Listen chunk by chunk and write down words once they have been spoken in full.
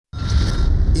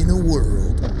In a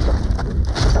world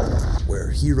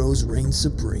where heroes reign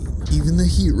supreme, even the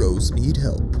heroes need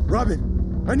help.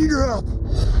 Robin, I need your help.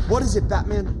 What is it,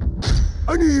 Batman?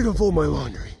 I need you to fold my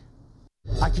laundry.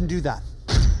 I can do that.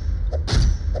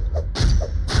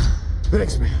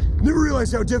 Thanks, man. Never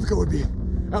realized how difficult it would be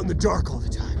out in the dark all the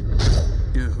time.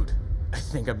 Dude, I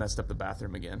think I messed up the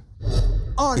bathroom again.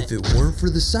 If it weren't for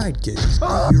the sidekicks,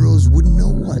 the heroes wouldn't know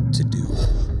what to do.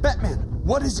 Batman,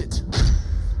 what is it?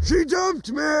 She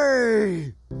dumped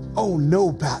me! Oh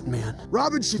no, Batman.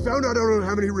 Robin, she found out I don't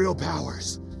have any real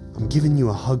powers. I'm giving you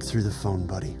a hug through the phone,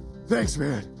 buddy. Thanks,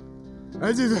 man.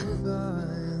 I do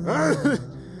that.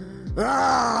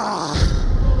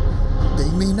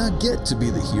 They may not get to be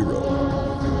the hero,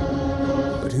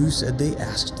 but who said they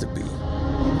asked to be?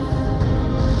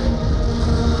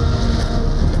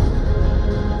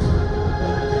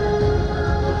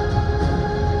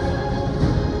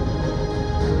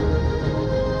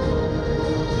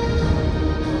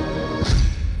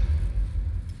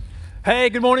 Hey,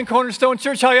 good morning, Cornerstone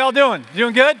Church. How y'all doing?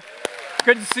 Doing good?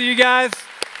 Good to see you guys.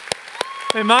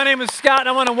 Hey, my name is Scott, and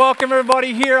I want to welcome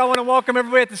everybody here. I want to welcome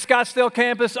everybody at the Scottsdale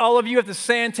campus, all of you at the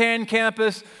Santan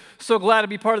campus. So glad to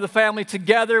be part of the family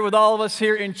together with all of us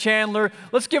here in Chandler.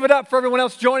 Let's give it up for everyone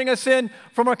else joining us in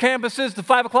from our campuses, the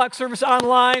 5 o'clock service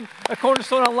online, at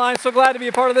Cornerstone Online. So glad to be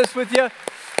a part of this with you.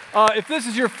 If this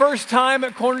is your first time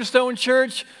at Cornerstone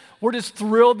Church, we're just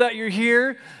thrilled that you're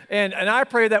here. And I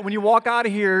pray that when you walk out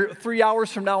of here 3 hours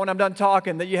from now when I'm done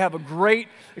talking, that you have a great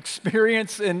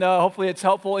experience and hopefully it's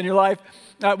helpful in your life.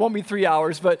 It won't be 3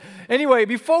 hours. But anyway,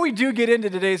 before we do get into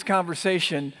today's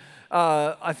conversation,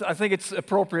 I think it's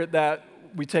appropriate that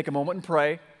we take a moment and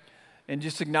pray and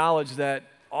just acknowledge that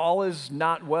all is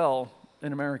not well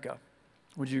in America.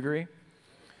 Would you agree?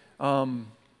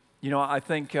 I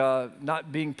think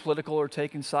not being political or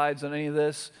taking sides on any of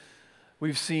this,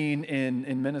 we've seen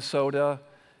in Minnesota,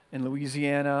 in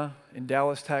Louisiana, in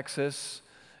Dallas, Texas,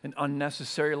 an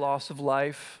unnecessary loss of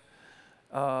life,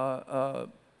 an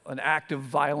act of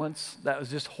violence that was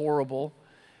just horrible,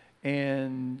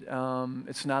 and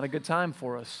it's not a good time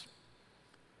for us.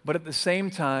 But at the same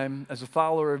time, as a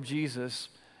follower of Jesus,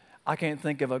 I can't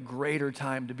think of a greater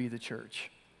time to be the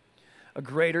church, a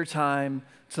greater time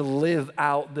to live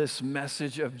out this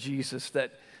message of Jesus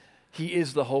that He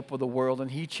is the hope of the world and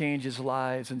He changes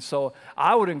lives. And so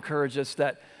I would encourage us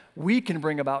that we can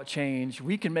bring about change.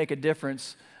 We can make a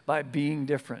difference by being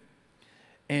different.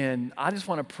 And I just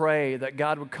want to pray that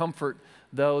God would comfort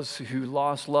those who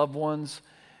lost loved ones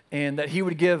and that He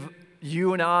would give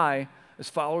you and I, as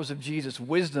followers of Jesus,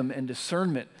 wisdom and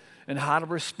discernment and how to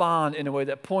respond in a way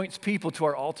that points people to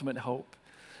our ultimate hope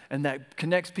and that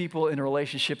connects people in a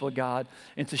relationship with God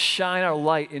and to shine our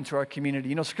light into our community.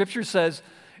 You know, Scripture says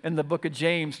in the book of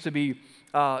James to be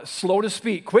slow to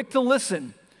speak, quick to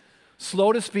listen,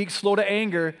 slow to speak, slow to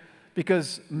anger,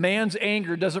 because man's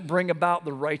anger doesn't bring about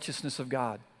the righteousness of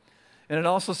God. And it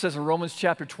also says in Romans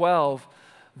chapter 12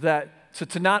 that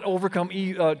to not overcome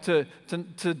to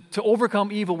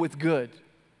overcome evil with good.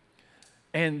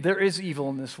 And there is evil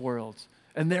in this world,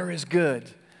 and there is good.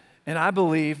 And I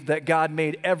believe that God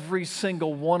made every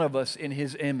single one of us in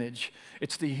His image.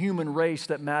 It's the human race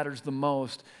that matters the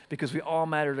most because we all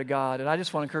matter to God. And I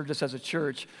just want to encourage us as a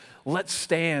church, let's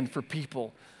stand for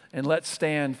people and let's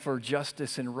stand for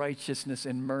justice and righteousness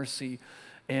and mercy.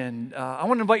 And I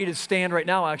want to invite you to stand right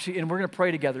now, actually, and we're going to pray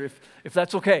together, if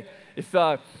that's okay. If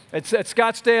it's at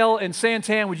Scottsdale and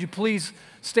Santan, would you please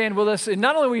stand with us? And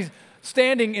not only are we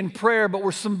standing in prayer, but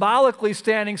we're symbolically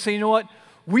standing, saying, you know what?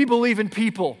 We believe in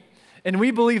people. And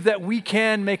we believe that we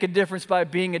can make a difference by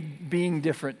being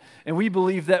different. And we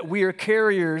believe that we are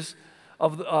carriers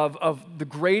of the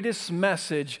greatest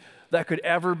message that could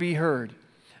ever be heard.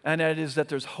 And that is that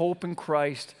there's hope in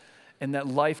Christ and that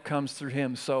life comes through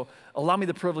Him. So allow me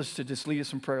the privilege to just lead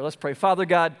us in prayer. Let's pray. Father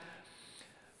God,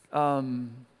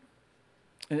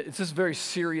 it's this very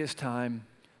serious time,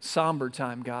 somber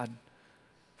time, God,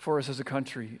 for us as a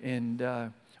country.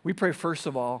 And we pray, first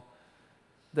of all,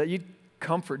 that you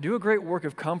do a great work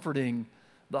of comforting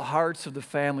the hearts of the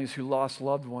families who lost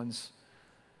loved ones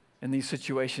in these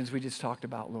situations we just talked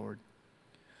about, Lord.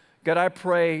 God, I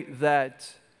pray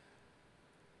that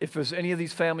if there's any of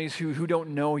these families who don't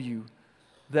know you,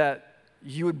 that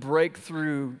you would break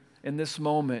through in this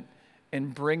moment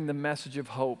and bring the message of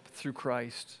hope through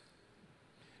Christ.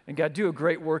 And God, do a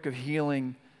great work of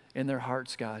healing in their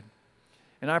hearts, God.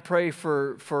 And I pray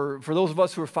for those of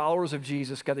us who are followers of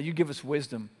Jesus, God, that you give us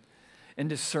wisdom and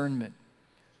discernment,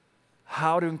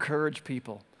 how to encourage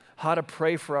people, how to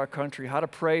pray for our country, how to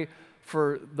pray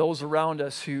for those around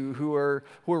us who are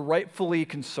rightfully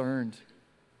concerned.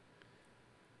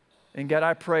 And God,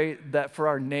 I pray that for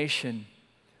our nation,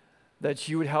 that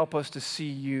you would help us to see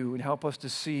you and help us to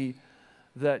see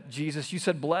that, Jesus, you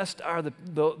said, blessed are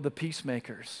the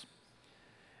peacemakers.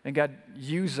 And God,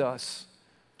 use us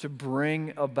to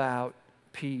bring about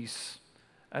peace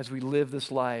as we live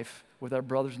this life with our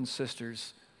brothers and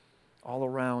sisters all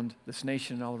around this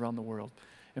nation and all around the world.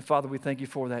 And Father, we thank you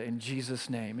for that in Jesus'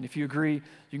 name. And if you agree,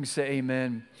 you can say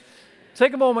amen.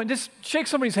 Take a moment, just shake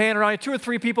somebody's hand around you, 2 or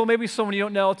 3 people, maybe someone you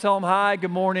don't know, tell them hi, good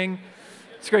morning.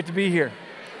 It's great to be here.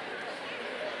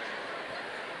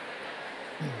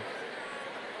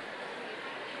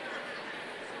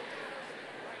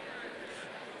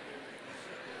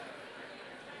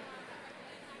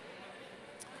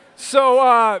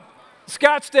 So,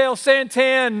 Scottsdale,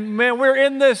 Santan, man, we're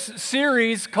in this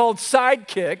series called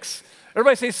Sidekicks.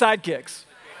 Everybody say Sidekicks.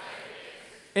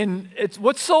 And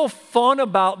what's so fun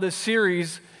about this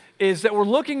series is that we're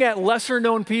looking at lesser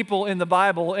known people in the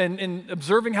Bible and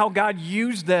observing how God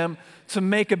used them to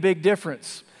make a big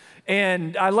difference.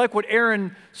 And I like what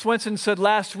Aaron Swenson said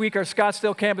last week, our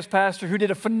Scottsdale campus pastor, who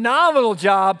did a phenomenal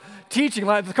job teaching.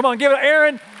 Come on, give it,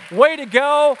 Aaron. Way to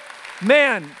go.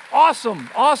 Man, awesome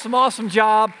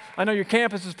job. I know your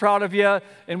campus is proud of you,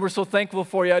 and we're so thankful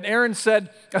for you. And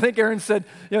I think Aaron said,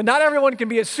 not everyone can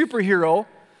be a superhero,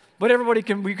 but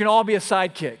we can all be a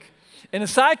sidekick. And a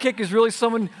sidekick is really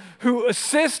someone who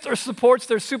assists or supports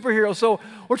their superhero. So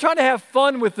we're trying to have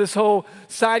fun with this whole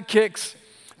sidekicks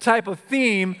type of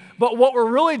theme, but what we're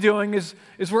really doing is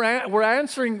we're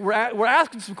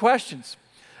asking some questions.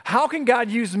 How can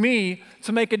God use me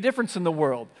to make a difference in the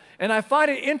world? And I find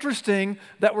it interesting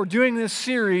that we're doing this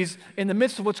series in the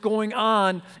midst of what's going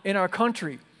on in our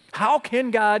country. How can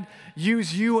God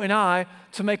use you and I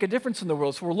to make a difference in the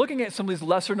world? So we're looking at some of these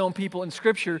lesser-known people in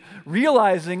Scripture,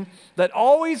 realizing that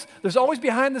there's always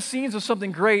behind the scenes of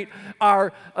something great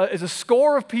is a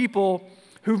score of people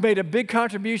who've made a big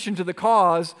contribution to the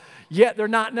cause, yet they're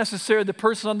not necessarily the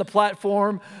person on the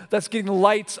platform that's getting the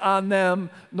lights on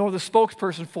them, nor the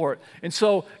spokesperson for it. And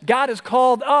so God has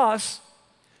called us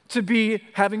to be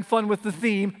having fun with the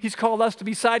theme. He's called us to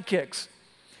be sidekicks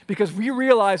because we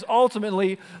realize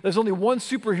ultimately there's only one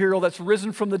superhero that's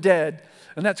risen from the dead,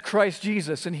 and that's Christ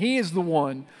Jesus, and he is the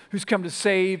one who's come to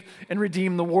save and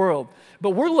redeem the world. But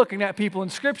we're looking at people in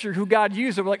Scripture who God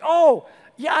used, and we're like, oh,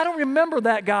 yeah, I don't remember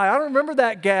that guy, I don't remember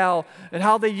that gal, and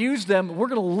how they used them. We're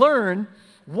going to learn,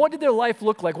 what did their life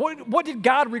look like? What did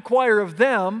God require of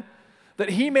them that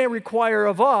he may require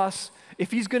of us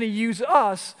if he's going to use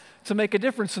us to make a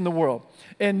difference in the world?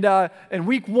 And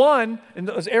week one, and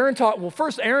as Aaron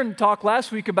talked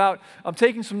last week about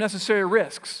taking some necessary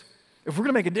risks. If we're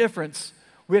going to make a difference,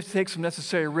 we have to take some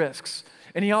necessary risks.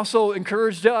 And he also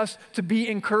encouraged us to be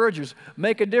encouragers,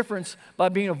 make a difference by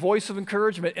being a voice of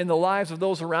encouragement in the lives of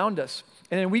those around us.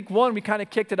 And in week one, we kind of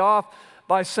kicked it off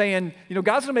by saying,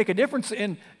 God's going to make a difference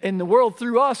in the world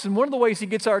through us. And one of the ways he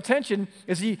gets our attention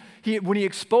is when he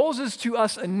exposes to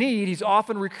us a need, he's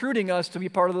often recruiting us to be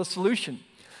part of the solution.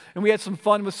 And we had some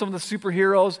fun with some of the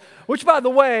superheroes, which, by the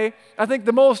way, I think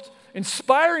the most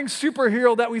inspiring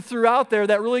superhero that we threw out there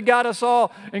that really got us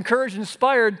all encouraged and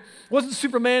inspired wasn't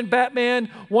Superman, Batman,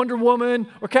 Wonder Woman,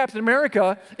 or Captain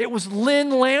America. It was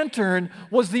Lynn Lantern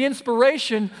was the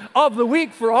inspiration of the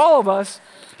week for all of us.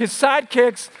 His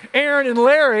sidekicks, Aaron and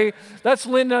Larry. That's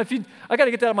Lynn. I got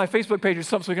to get that on my Facebook page or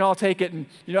something so we can all take it and,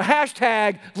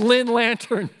 hashtag Lynn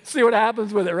Lantern. See what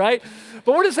happens with it, right?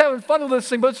 But we're just having fun with this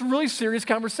thing, but it's a really serious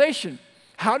conversation.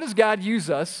 How does God use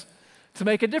us to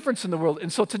make a difference in the world?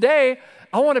 And so today,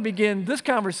 I want to begin this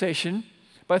conversation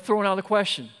by throwing out a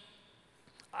question.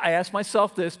 I asked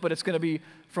myself this, but it's going to be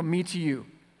from me to you.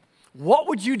 What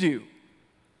would you do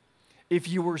if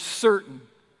you were certain,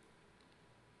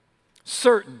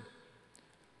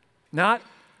 not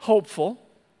hopeful,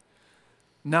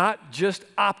 not just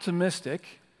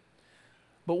optimistic,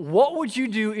 but what would you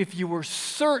do if you were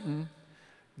certain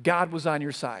God was on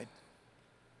your side?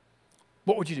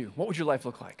 What would you do? What would your life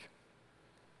look like?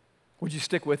 Would you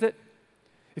stick with it?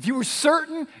 If you were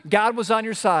certain God was on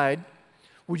your side,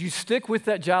 would you stick with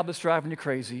that job that's driving you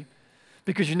crazy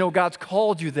because God's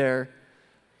called you there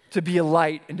to be a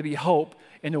light and to be hope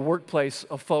in the workplace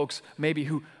of folks maybe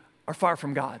who are far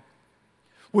from God?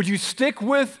 Would you stick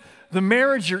with the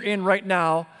marriage you're in right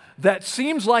now that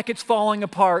seems like it's falling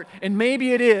apart, and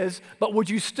maybe it is, but would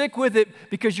you stick with it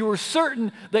because you were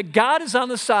certain that God is on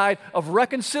the side of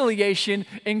reconciliation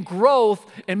and growth,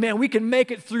 and man, we can make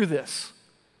it through this?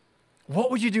 What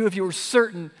would you do if you were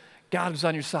certain God was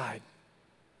on your side?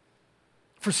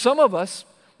 For some of us,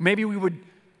 maybe we would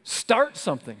start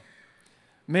something.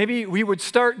 Maybe we would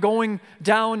start going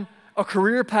down a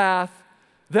career path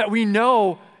that we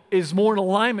know is more in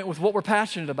alignment with what we're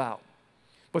passionate about.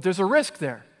 But there's a risk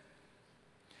there.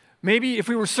 Maybe if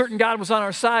we were certain God was on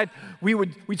our side,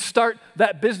 we'd start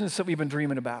that business that we've been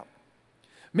dreaming about.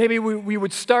 Maybe we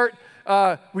would start,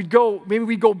 we'd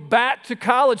go back to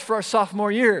college for our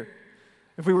sophomore year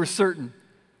if we were certain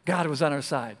God was on our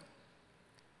side.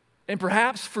 And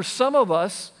perhaps for some of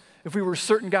us, if we were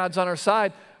certain God's on our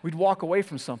side, we'd walk away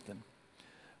from something.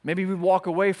 Maybe we'd walk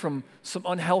away from some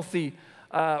unhealthy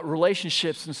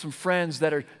relationships and some friends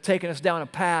that are taking us down a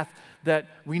path that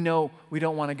we know we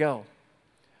don't want to go.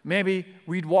 Maybe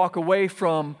we'd walk away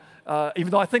from,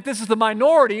 even though I think this is the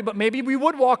minority, but maybe we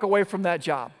would walk away from that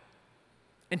job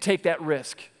and take that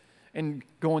risk and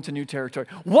go into new territory.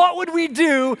 What would we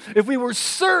do if we were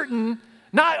certain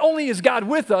not only is God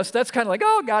with us, that's kind of like,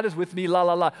 oh, God is with me, la,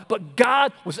 la, la, but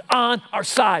God was on our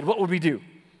side? What would we do?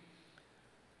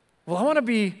 Well, I want to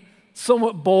be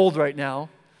somewhat bold right now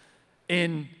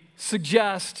and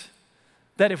suggest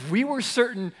that if we were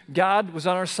certain God was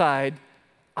on our side,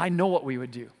 I know what we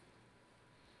would do.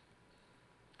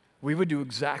 We would do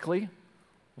exactly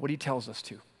what he tells us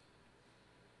to.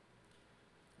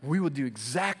 We would do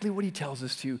exactly what he tells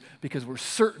us to because we're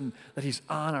certain that he's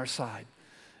on our side.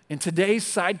 And today's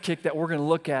sidekick that we're going to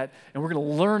look at and we're going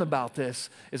to learn about this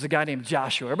is a guy named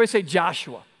Joshua. Everybody say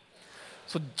Joshua.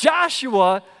 So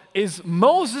Joshua is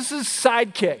Moses'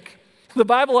 sidekick. The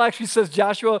Bible actually says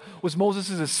Joshua was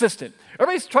Moses' assistant.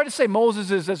 Everybody's trying to say Moses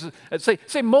is,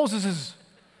 say Moses is.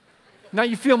 Now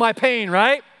you feel my pain,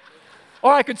 right?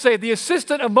 Or I could say the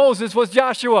assistant of Moses was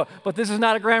Joshua, but this is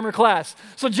not a grammar class.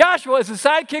 So Joshua is the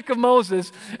sidekick of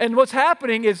Moses, and what's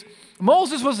happening is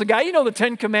Moses was the guy, you know, the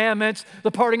 10 Commandments,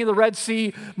 the parting of the Red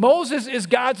Sea. Moses is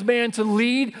God's man to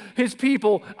lead his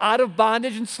people out of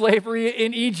bondage and slavery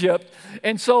in Egypt.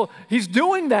 And so he's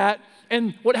doing that,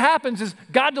 and what happens is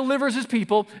God delivers his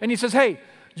people, and he says, hey,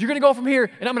 you're going to go from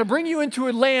here, and I'm going to bring you into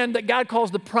a land that God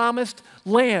calls the Promised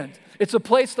Land. It's a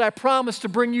place that I promised to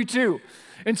bring you to.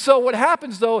 And so what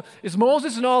happens, though, is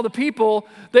Moses and all the people,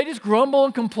 they just grumble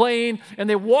and complain, and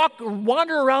they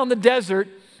wander around the desert.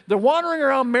 They're wandering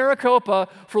around Maricopa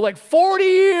for like 40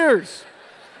 years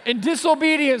in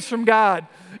disobedience from God.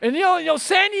 And you know,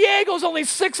 San Diego's only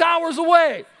 6 hours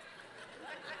away.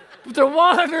 But they're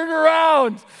wandering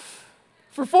around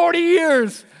for 40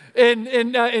 years.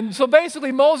 And so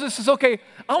basically Moses says, okay,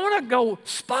 I want to go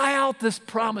spy out this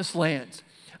promised land.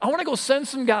 I want to go send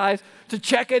some guys to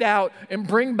check it out and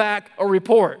bring back a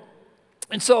report.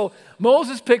 And so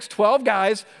Moses picks 12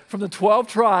 guys from the 12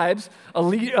 tribes, a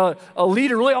leader,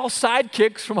 really all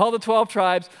sidekicks from all the 12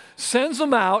 tribes, sends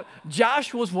them out.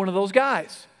 Joshua's one of those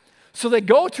guys. So they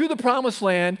go to the promised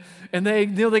land, and they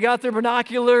got their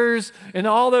binoculars and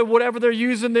all the whatever they're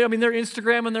using. Their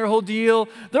Instagram and their whole deal.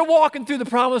 They're walking through the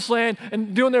promised land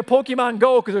and doing their Pokemon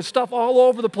Go because there's stuff all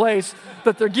over the place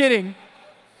that they're getting.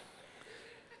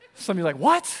 Some of you are like,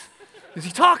 what is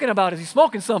he talking about? Is he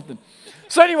smoking something?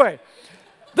 So anyway,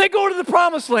 they go to the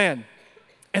promised land,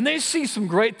 and they see some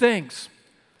great things.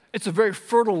 It's a very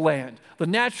fertile land. The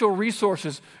natural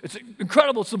resources, it's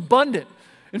incredible. It's abundant.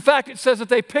 In fact, it says that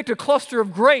they picked a cluster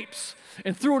of grapes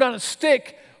and threw it on a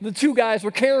stick the two guys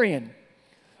were carrying.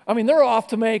 I mean, they're off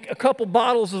to make a couple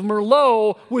bottles of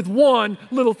Merlot with one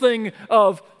little thing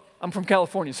of, I'm from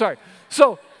California, sorry.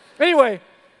 So anyway,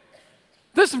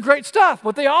 there's some great stuff,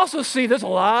 but they also see there's a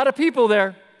lot of people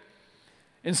there.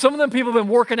 And some of them people have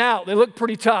been working out. They look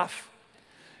pretty tough.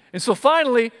 And so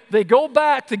finally, they go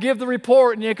back to give the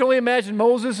report, and you can only imagine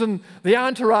Moses and the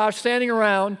entourage standing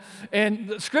around, and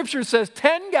the scripture says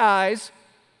 10 guys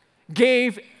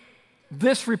gave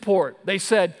this report. They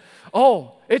said,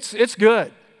 oh, it's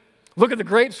good. Look at the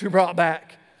grapes we brought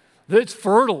back. It's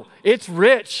fertile. It's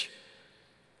rich.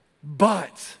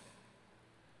 But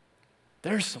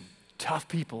there's some tough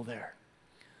people there.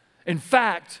 In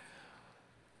fact,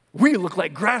 we look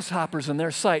like grasshoppers in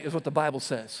their sight, is what the Bible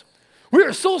says. We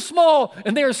are so small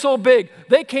and they are so big.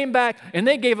 They came back and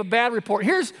they gave a bad report.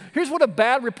 Here's what a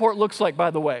bad report looks like,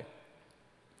 by the way.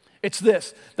 It's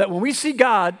this, that when we see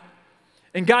God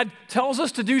and God tells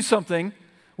us to do something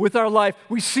with our life,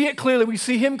 we see it clearly, we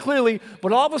see Him clearly,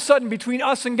 but all of a sudden between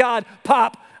us and God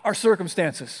pop our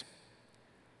circumstances.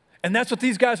 And that's what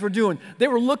these guys were doing. They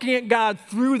were looking at God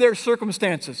through their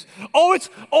circumstances.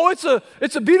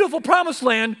 It's a beautiful promised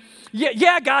land.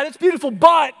 Yeah, God, it's beautiful,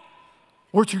 but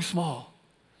we're too small.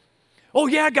 Oh,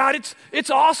 yeah, God, it's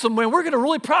awesome, man. We're going to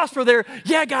really prosper there.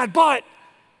 Yeah, God, but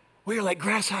we are like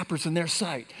grasshoppers in their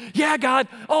sight. Yeah, God,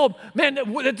 oh, man,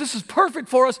 this is perfect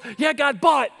for us. Yeah, God,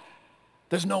 but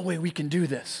there's no way we can do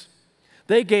this.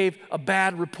 They gave a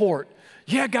bad report.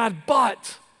 Yeah, God,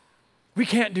 but we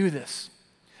can't do this.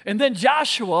 And then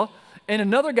Joshua and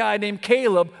another guy named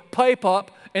Caleb pipe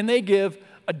up, and they give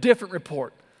a different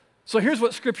report. So here's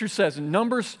what Scripture says in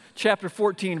Numbers chapter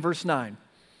 14, verse 9.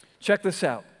 Check this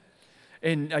out.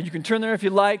 And you can turn there if you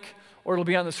like, or it'll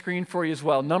be on the screen for you as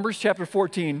well. Numbers chapter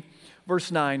 14,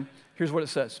 verse 9. Here's what it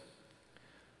says.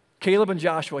 Caleb and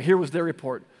Joshua, here was their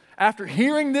report. After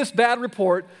hearing this bad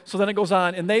report, so then it goes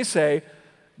on, and they say,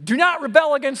 do not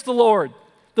rebel against the Lord.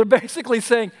 They're basically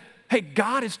saying, hey,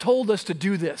 God has told us to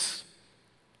do this.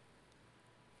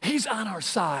 He's on our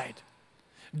side.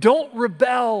 Don't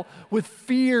rebel with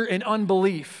fear and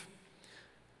unbelief.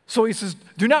 So he says,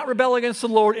 do not rebel against the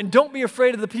Lord, and don't be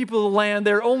afraid of the people of the land.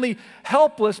 They're only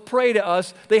helpless prey to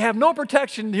us. They have no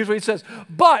protection. Here's what he says,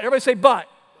 but, everybody say but.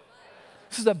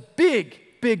 This is a big,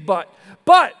 big but.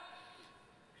 But,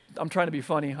 I'm trying to be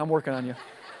funny. I'm working on you.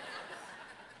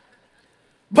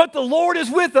 But the Lord is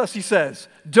with us, he says.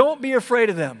 Don't be afraid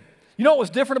of them. You know what was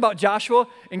different about Joshua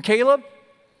and Caleb?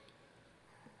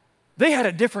 They had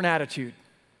a different attitude.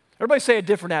 Everybody say a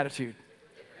different attitude.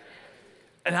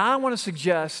 And I want to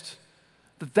suggest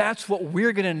that that's what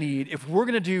we're going to need if we're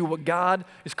going to do what God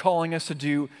is calling us to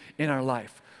do in our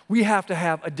life. We have to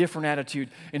have a different attitude.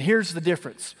 And here's the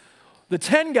difference. The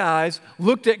 10 guys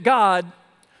looked at God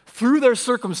through their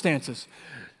circumstances.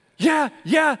 Yeah,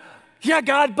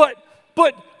 God, but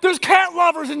there's cat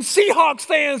lovers and Seahawks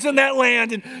fans in that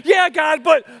land. And yeah, God,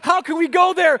 but how can we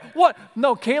go there? What?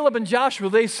 No, Caleb and Joshua,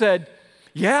 they said,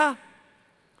 yeah,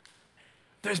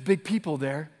 there's big people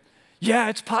there. Yeah,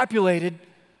 it's populated.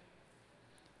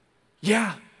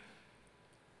 Yeah,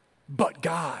 but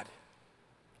God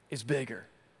is bigger.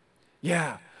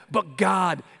 Yeah, but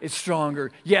God is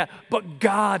stronger. Yeah, but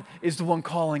God is the one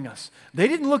calling us. They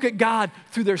didn't look at God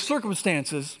through their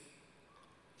circumstances.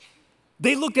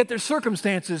 They looked at their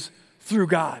circumstances through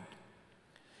God.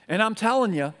 And I'm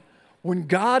telling you, when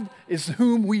God is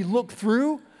whom we look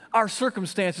through, our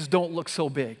circumstances don't look so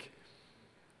big.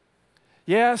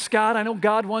 Yeah, Scott, I know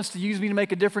God wants to use me to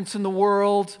make a difference in the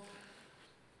world,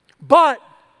 but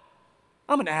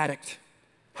I'm an addict.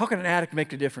 How can an addict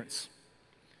make a difference?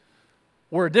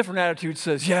 Where a different attitude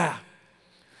says, yeah,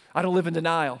 I don't live in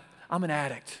denial. I'm an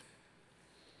addict.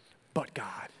 But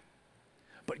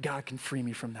God can free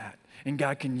me from that, and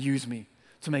God can use me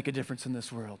to make a difference in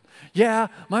this world. Yeah,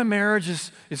 my marriage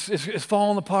is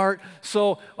falling apart,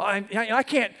 so I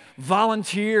can't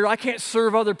volunteer. I can't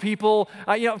serve other people.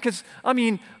 Because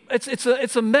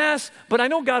it's a mess. But I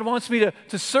know God wants me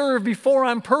to serve before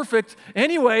I'm perfect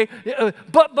anyway.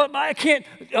 But I can't.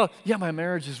 My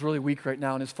marriage is really weak right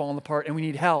now and it's falling apart, and we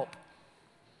need help.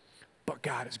 But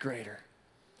God is greater.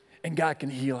 And God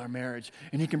can heal our marriage,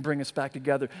 and He can bring us back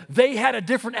together. They had a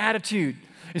different attitude.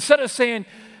 Instead of saying,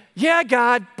 yeah,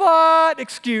 God, but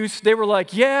excuse, they were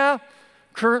like, yeah,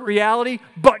 current reality,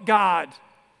 but God.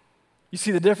 You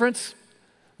see the difference?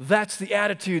 That's the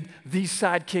attitude these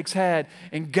sidekicks had,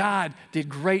 and God did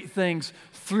great things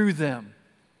through them.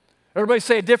 Everybody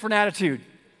say a different attitude.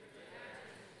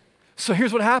 So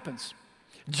here's what happens.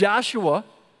 Joshua,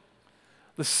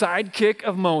 the sidekick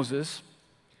of Moses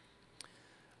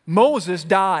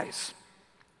dies.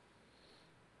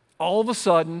 All of a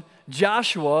sudden,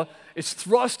 Joshua is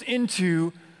thrust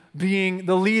into being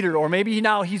the leader, or maybe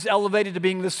now he's elevated to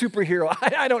being the superhero.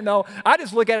 I don't know. I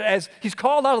just look at it as he's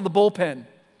called out of the bullpen.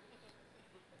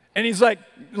 And he's like,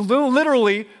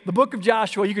 literally, the book of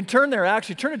Joshua, you can turn there,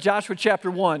 actually, turn to Joshua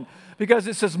chapter 1, because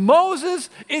it says, Moses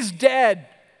is dead.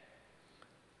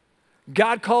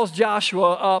 God calls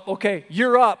Joshua up, okay,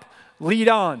 you're up, lead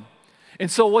on. And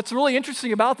so what's really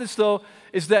interesting about this, though,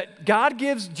 is that God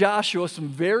gives Joshua some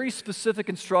very specific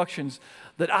instructions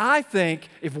that I think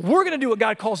if we're going to do what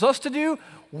God calls us to do,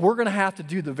 we're going to have to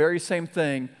do the very same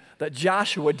thing that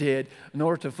Joshua did in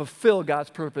order to fulfill God's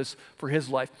purpose for his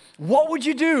life. What would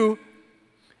you do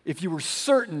if you were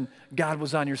certain God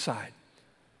was on your side?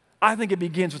 I think it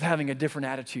begins with having a different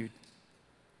attitude.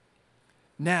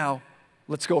 Now,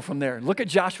 let's go from there. Look at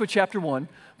Joshua chapter 1,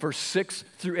 verse 6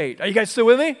 through 8. Are you guys still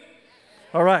with me?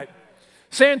 All right.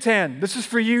 Santan, this is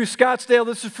for you. Scottsdale,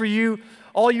 this is for you.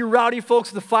 All you rowdy folks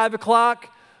at the 5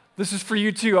 o'clock, this is for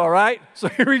you too, all right? So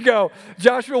here we go.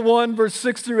 Joshua 1, verse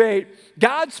 6 through 8.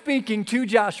 God speaking to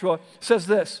Joshua says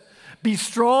this, be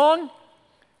strong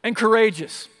and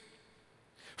courageous,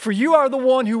 for you are the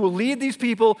one who will lead these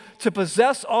people to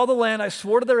possess all the land I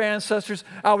swore to their ancestors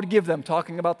I would give them,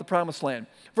 talking about the promised land.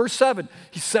 Verse 7,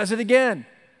 he says it again.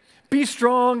 Be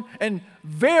strong and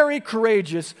very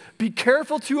courageous. Be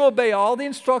careful to obey all the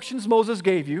instructions Moses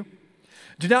gave you.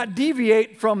 Do not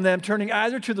deviate from them, turning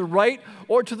either to the right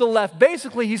or to the left.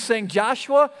 Basically, he's saying,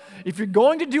 Joshua, if you're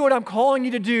going to do what I'm calling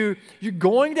you to do, you're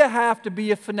going to have to be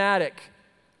a fanatic.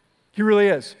 He really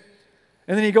is.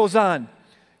 And then he goes on,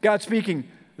 God speaking,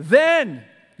 then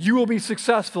you will be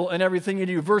successful in everything you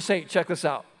do. Verse 8, check this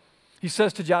out. He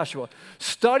says to Joshua,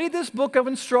 study this book of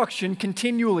instruction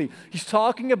continually. He's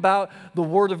talking about the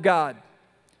Word of God.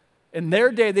 In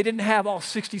their day, they didn't have all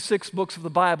 66 books of the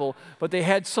Bible, but they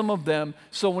had some of them.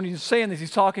 So when he's saying this,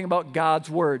 he's talking about God's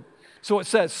Word. So it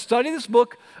says, study this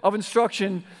book of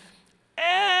instruction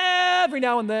every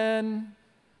now and then.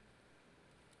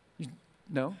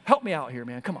 No, help me out here,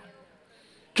 man. Come on.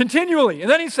 Continually.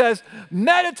 And then he says,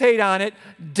 meditate on it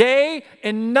day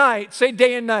and night. Say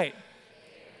day and night.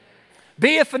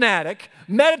 Be a fanatic.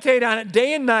 Meditate on it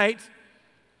day and night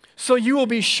so you will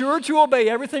be sure to obey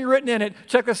everything written in it.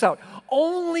 Check this out.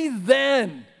 Only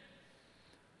then.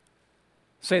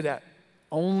 Say that.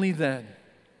 Only then.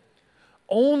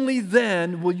 Only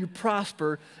then will you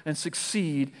prosper and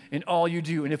succeed in all you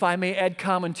do. And if I may add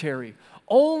commentary,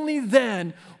 only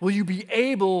then will you be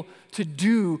able to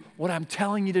do what I'm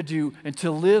telling you to do and to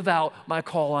live out my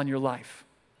call on your life.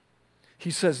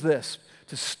 He says this,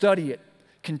 to study it,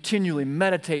 continually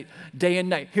meditate day and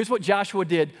night. Here's what Joshua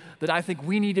did that I think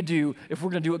we need to do if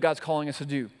we're going to do what God's calling us to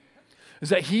do, is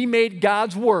that he made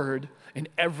God's word an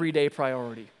everyday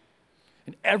priority.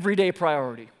 An everyday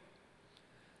priority.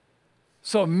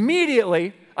 So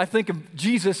immediately, I think of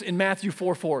Jesus in Matthew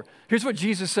 4:4. Here's what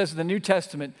Jesus says in the New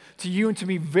Testament to you and to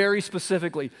me very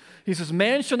specifically. He says,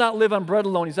 man shall not live on bread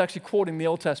alone. He's actually quoting the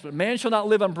Old Testament. Man shall not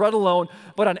live on bread alone,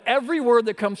 but on every word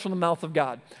that comes from the mouth of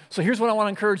God. So here's what I want to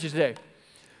encourage you today.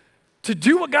 To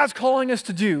do what God's calling us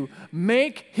to do,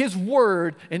 make his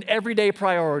word an everyday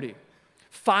priority.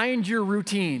 Find your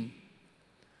routine.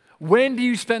 When do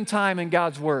you spend time in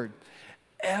God's word?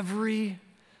 Every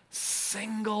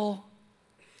single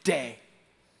day.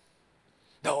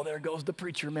 Oh, there goes the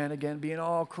preacher man again, being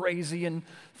all crazy and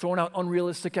throwing out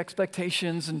unrealistic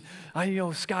expectations. And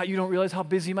Scott, you don't realize how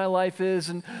busy my life is.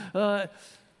 And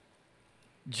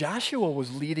Joshua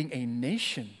was leading a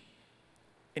nation,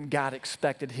 and God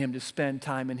expected him to spend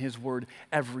time in his word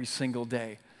every single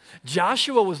day.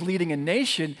 Joshua was leading a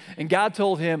nation, and God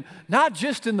told him, not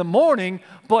just in the morning,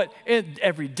 but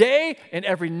every day and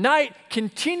every night,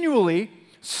 continually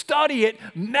study it,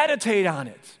 meditate on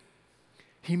it.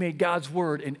 He made God's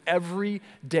word an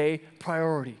everyday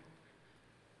priority.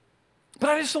 But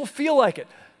I just don't feel like it.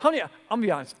 I'm going to be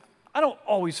honest. I don't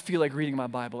always feel like reading my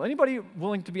Bible. Anybody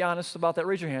willing to be honest about that?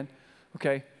 Raise your hand.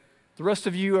 Okay. The rest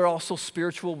of you are also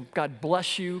spiritual. God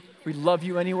bless you. We love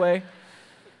you anyway.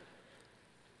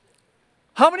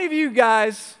 How many of you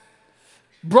guys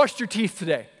brushed your teeth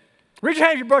today? Raise your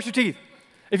hand if you brushed your teeth.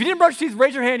 If you didn't brush your teeth,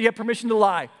 raise your hand. You have permission to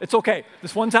lie. It's okay.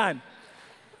 This one time.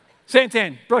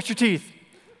 Santan, brush your teeth.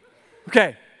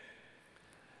 Okay.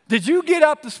 Did you get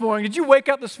up this morning? Did you wake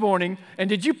up this morning and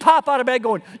did you pop out of bed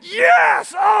going,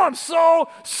 yes, oh, I'm so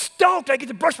stoked I get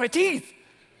to brush my teeth?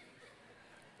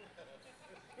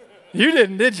 You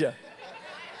didn't, did you?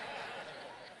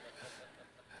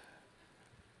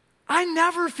 I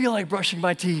never feel like brushing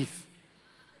my teeth.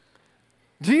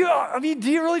 Do you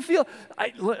really feel?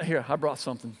 Here, I brought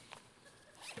something.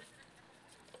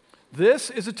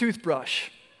 This is a toothbrush.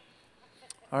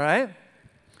 All right?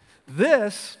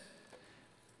 This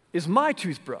is my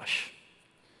toothbrush.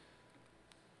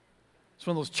 It's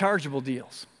one of those chargeable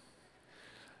deals.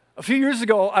 A few years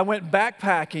ago, I went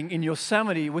backpacking in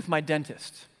Yosemite with my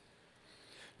dentist.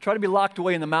 Try to be locked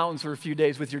away in the mountains for a few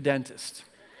days with your dentist.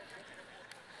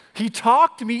 He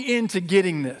talked me into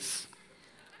getting this.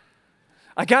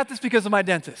 I got this because of my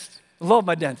dentist. I love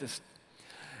my dentist.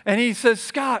 And he says,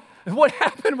 Scott, what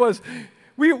happened was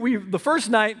we the first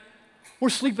night, we're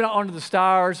sleeping out under the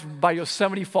stars by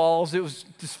Yosemite Falls. It was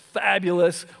just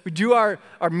fabulous. We do our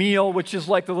meal, which is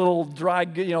like the little dry,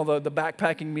 the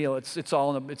backpacking meal.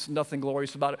 It's nothing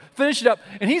glorious about it. Finish it up,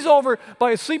 and he's over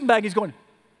by his sleeping bag. He's going,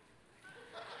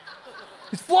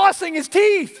 he's flossing his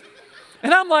teeth.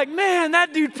 And I'm like, man,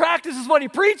 that dude practices what he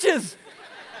preaches.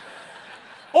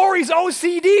 Or he's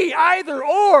OCD, either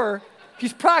or.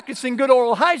 He's practicing good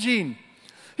oral hygiene.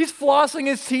 He's flossing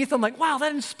his teeth. I'm like, wow,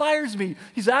 that inspires me.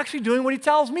 He's actually doing what he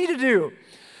tells me to do.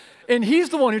 And he's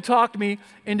the one who talked me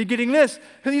into getting this.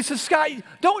 And he says, Scott,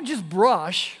 don't just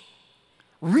brush,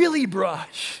 really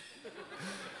brush.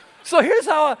 So here's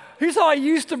how I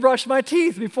used to brush my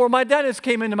teeth before my dentist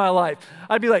came into my life.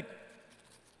 I'd be like,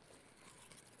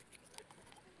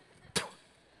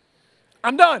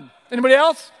 I'm done. Anybody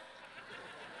else?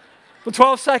 The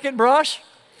 12-second brush.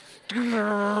 You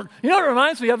know what it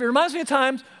reminds me of? It reminds me of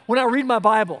times when I read my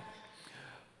Bible.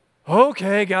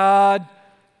 Okay, God,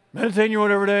 meditate on your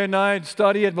word every day and night,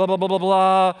 study it, blah, blah, blah, blah,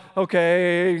 blah.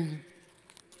 Okay.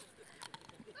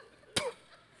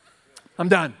 I'm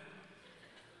done.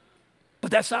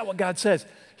 But that's not what God says.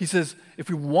 He says, if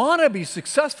we want to be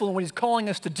successful in what he's calling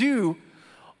us to do,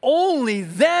 only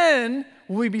then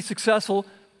will we be successful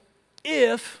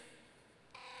if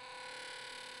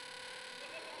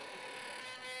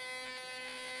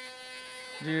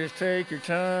just take your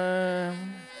time.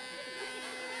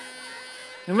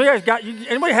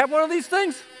 Anybody have one of these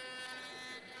things?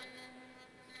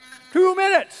 2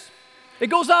 minutes. It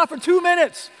goes on for 2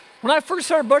 minutes. When I first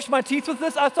started brushing my teeth with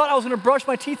this, I thought I was going to brush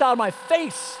my teeth out of my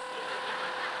face.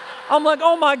 I'm like,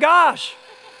 oh my gosh.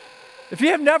 If you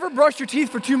have never brushed your teeth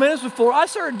for 2 minutes before, I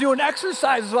started doing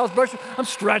exercises while I was brushing. I'm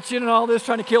stretching and all this,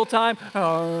 trying to kill time.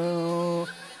 Oh.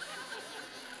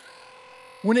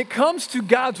 When it comes to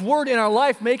God's word in our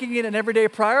life, making it an everyday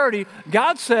priority,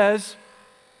 God says,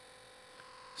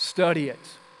 study it,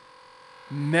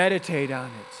 meditate on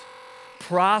it,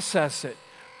 process it,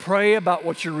 pray about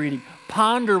what you're reading,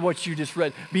 ponder what you just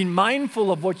read, be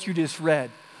mindful of what you just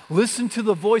read. Listen to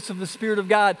the voice of the Spirit of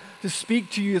God to speak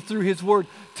to you through his word.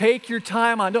 Take your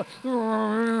time on it.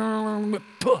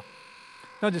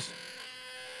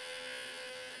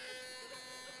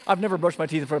 I've never brushed my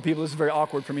teeth in front of people. This is very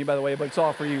awkward for me, by the way, but it's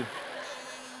all for you.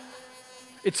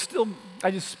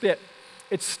 I just spit.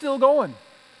 It's still going.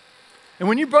 And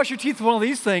when you brush your teeth with one of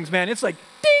these things, man, it's like,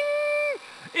 ding!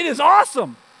 It is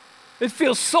awesome. It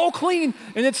feels so clean.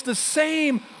 And it's the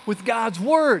same with God's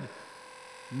word.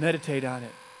 Meditate on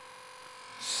it.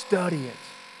 Study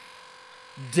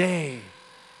it. Day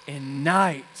and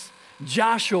night.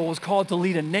 Joshua was called to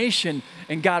lead a nation,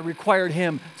 and God required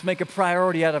him to make a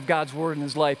priority out of God's word in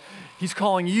his life. He's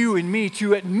calling you and me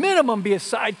to, at minimum, be a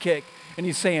sidekick. And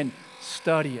he's saying,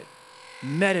 study it.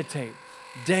 Meditate.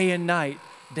 Day and night,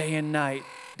 day and night,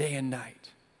 day and night.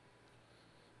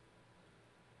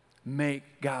 Make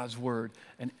God's word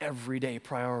an everyday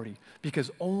priority,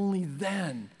 because only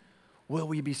then will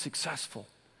we be successful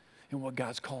in what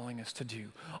God's calling us to do.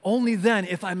 Only then,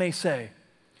 if I may say,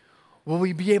 will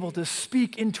we be able to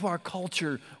speak into our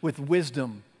culture with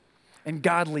wisdom and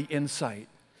godly insight.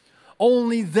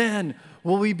 Only then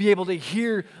will we be able to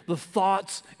hear the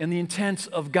thoughts and the intents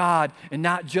of God and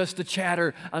not just the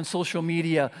chatter on social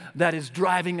media that is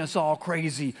driving us all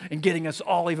crazy and getting us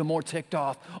all even more ticked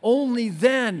off. Only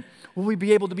then will we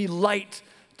be able to be light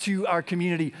to our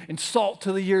community and salt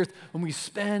to the earth when we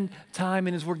spend time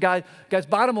in his word. Guys,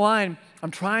 bottom line, I'm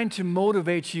trying to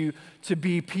motivate you to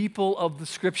be people of the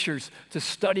scriptures, to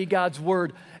study God's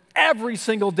word every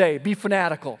single day. Be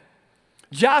fanatical.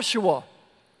 Joshua,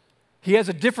 he has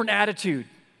a different attitude.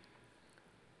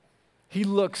 He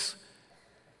looks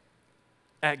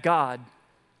at God.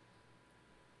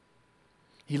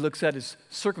 He looks at his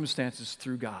circumstances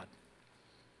through God.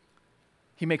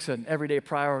 He makes an everyday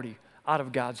priority out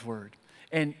of God's word.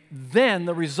 And then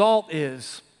the result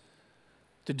is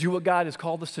to do what God has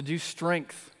called us to do.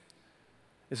 Strength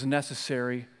is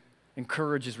necessary and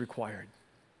courage is required.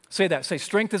 Say that. Say,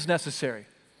 strength is necessary.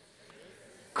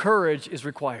 Courage is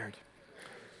required.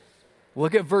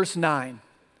 Look at verse 9.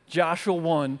 Joshua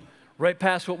 1, right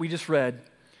past what we just read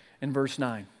in verse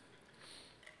 9.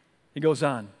 He goes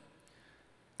on.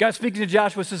 God speaking to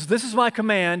Joshua says, this is my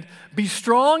command, be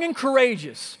strong and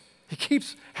courageous. He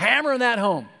keeps hammering that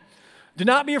home. Do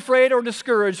not be afraid or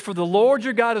discouraged, for the Lord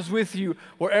your God is with you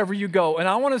wherever you go. And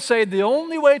I want to say the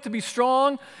only way to be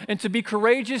strong and to be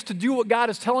courageous, to do what God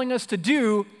is telling us to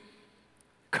do,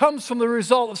 comes from the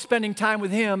result of spending time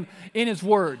with him in his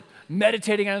word,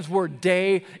 meditating on his word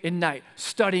day and night,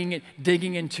 studying it,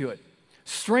 digging into it.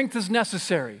 Strength is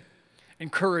necessary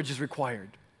and courage is required.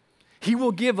 He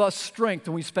will give us strength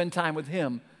when we spend time with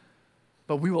him,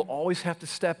 but we will always have to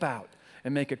step out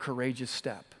and make a courageous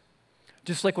step.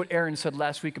 Just like what Aaron said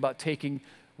last week about taking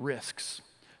risks,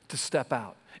 to step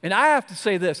out. And I have to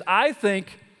say this, I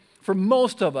think for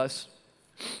most of us,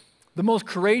 the most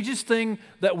courageous thing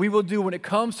that we will do when it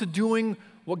comes to doing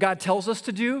what God tells us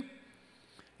to do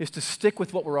is to stick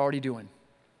with what we're already doing.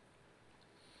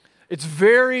 It's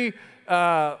very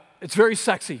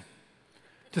sexy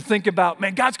to think about,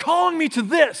 man, God's calling me to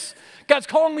this. God's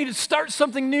calling me to start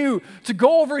something new, to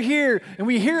go over here. And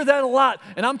we hear that a lot.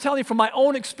 And I'm telling you from my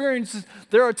own experiences,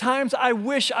 there are times I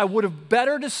wish I would have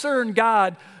better discerned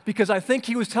God, because I think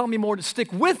he was telling me more to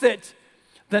stick with it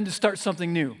than to start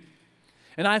something new.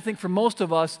 And I think for most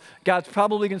of us, God's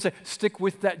probably going to say, stick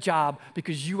with that job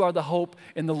because you are the hope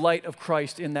and the light of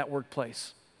Christ in that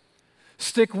workplace.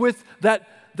 Stick with that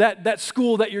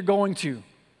school that you're going to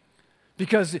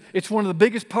because it's one of the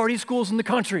biggest party schools in the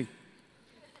country.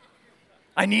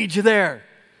 I need you there.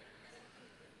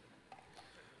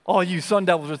 All you Sun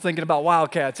Devils are thinking about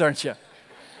Wildcats, aren't you?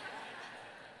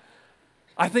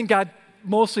 I think God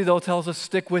mostly, though, tells us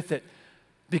stick with it.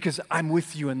 because I'm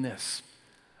with you in this.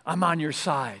 I'm on your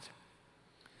side.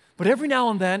 But every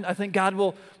now and then, I think God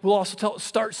will also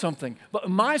start something. But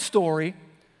in my story,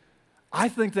 I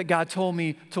think that God told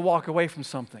me to walk away from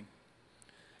something.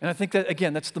 And I think that,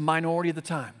 again, that's the minority of the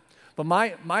time. But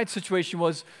my situation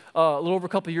was a little over a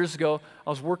couple of years ago. I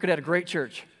was working at a great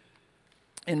church.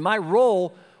 And my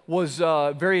role was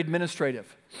very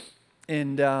administrative.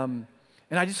 And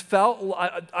I just felt,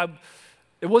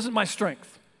 it wasn't my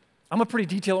strength. I'm a pretty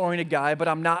detail-oriented guy, but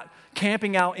I'm not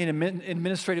camping out in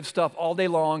administrative stuff all day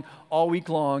long, all week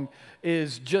long,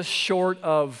 is just short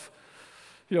of,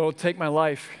 take my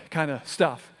life kind of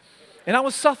stuff. And I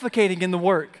was suffocating in the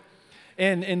work.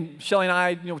 And Shelly and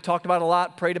I, talked about it a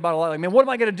lot, prayed about it a lot. Like, man, what am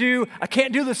I going to do? I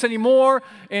can't do this anymore.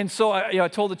 And so I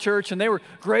told the church, and they were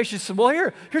gracious. And,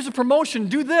 well, here's a promotion.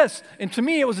 Do this. And to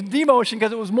me, it was a demotion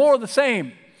because it was more of the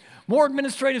same, more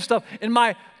administrative stuff. And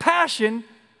my passion,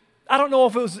 I don't know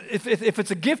if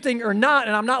it's a gifting or not,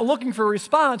 and I'm not looking for a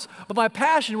response. But my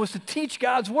passion was to teach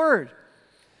God's word.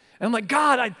 And I'm like,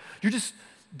 God, I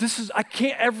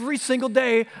can't, every single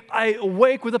day, I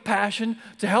awake with a passion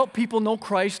to help people know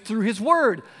Christ through His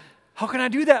Word. How can I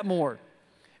do that more?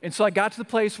 And so I got to the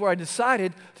place where I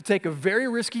decided to take a very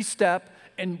risky step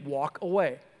and walk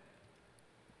away.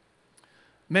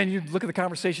 Man, you look at the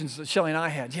conversations that Shelly and I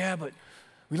had. Yeah, but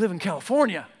we live in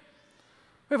California.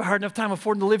 We have a hard enough time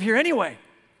affording to live here anyway.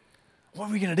 What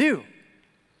are we going to do?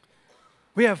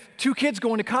 We have 2 kids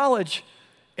going to college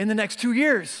in the next 2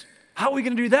 years. How are we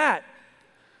going to do that?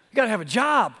 You got to have a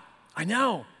job. I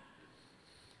know.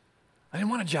 I didn't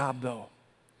want a job, though.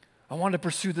 I wanted to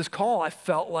pursue this call I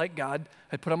felt like God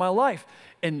had put on my life.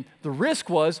 And the risk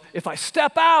was, if I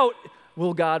step out,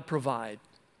 will God provide?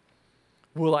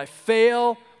 Will I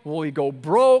fail? Will we go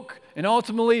broke? And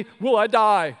ultimately, will I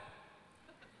die?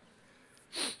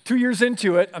 2 years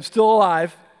into it, I'm still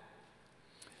alive.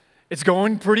 It's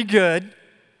going pretty good.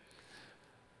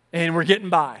 And we're getting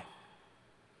by.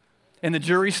 And the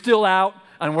jury's still out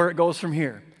on where it goes from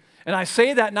here. And I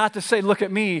say that not to say, look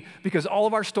at me, because all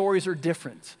of our stories are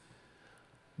different.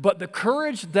 But the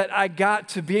courage that I got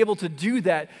to be able to do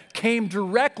that came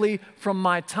directly from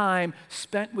my time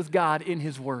spent with God in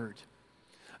His Word.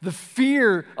 The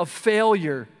fear of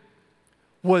failure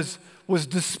was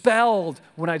dispelled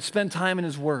when I'd spend time in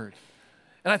His Word.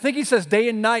 And I think He says day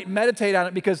and night, meditate on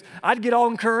it, because I'd get all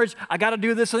encouraged. I got to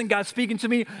do this. I think God's speaking to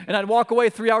me. And I'd walk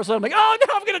away 3 hours later. I'm like, oh,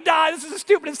 no, I'm going to die. This is the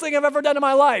stupidest thing I've ever done in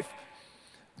my life.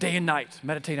 Day and night,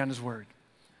 meditate on His Word.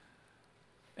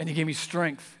 And He gave me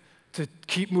strength to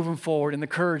keep moving forward and the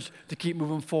courage to keep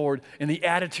moving forward and the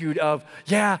attitude of,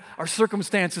 yeah, our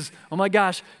circumstances, oh my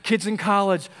gosh, kids in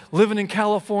college, living in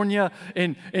California,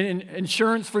 and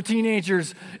insurance for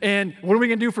teenagers, and what are we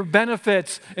going to do for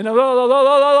benefits? And yeah.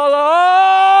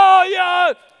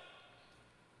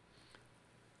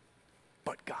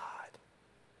 But God,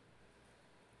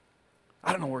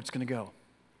 I don't know where it's going to go.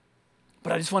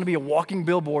 But I just want to be a walking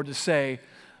billboard to say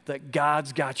that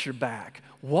God's got your back.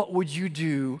 What would you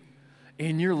do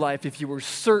in your life if you were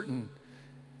certain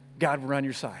God were on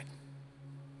your side?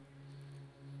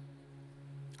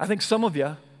 I think some of you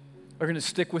are going to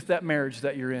stick with that marriage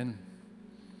that you're in.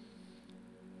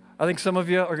 I think some of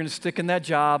you are going to stick in that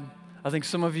job. I think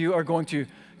some of you are going to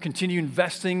continue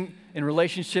investing in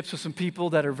relationships with some people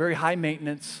that are very high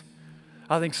maintenance.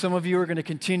 I think some of you are going to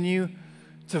continue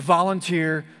to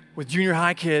volunteer with junior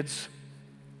high kids.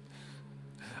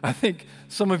 I think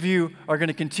some of you are going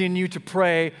to continue to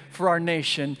pray for our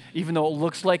nation, even though it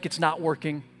looks like it's not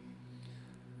working.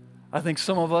 I think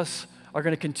some of us are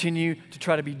going to continue to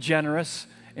try to be generous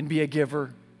and be a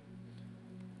giver.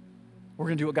 We're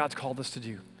going to do what God's called us to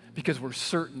do because we're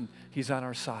certain He's on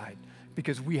our side,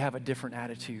 because we have a different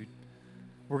attitude.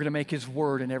 We're going to make His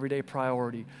Word an everyday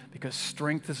priority because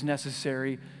strength is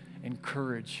necessary and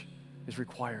courage is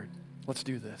required. Let's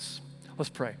do this. Let's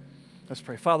pray. Let's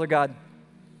pray. Father God,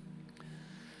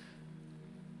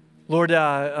 Lord,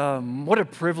 what a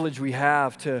privilege we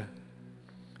have to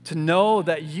know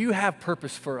that You have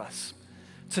purpose for us,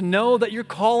 to know that You're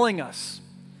calling us,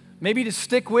 maybe to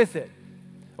stick with it,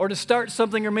 or to start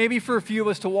something, or maybe for a few of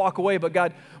us to walk away. But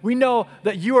God, we know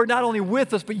that You are not only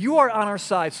with us, but You are on our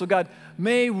side. So God,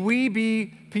 may we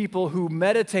be people who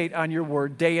meditate on Your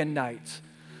Word day and night,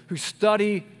 who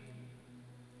study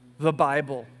the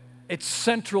Bible. It's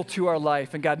central to our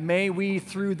life. And God, may we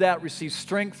through that receive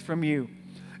strength from You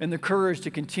and the courage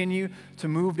to continue to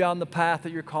move down the path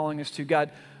that You're calling us to.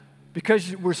 God,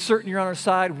 because we're certain You're on our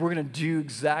side, we're going to do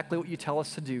exactly what You tell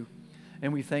us to do.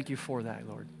 And we thank You for that,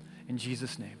 Lord. In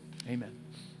Jesus' name, amen.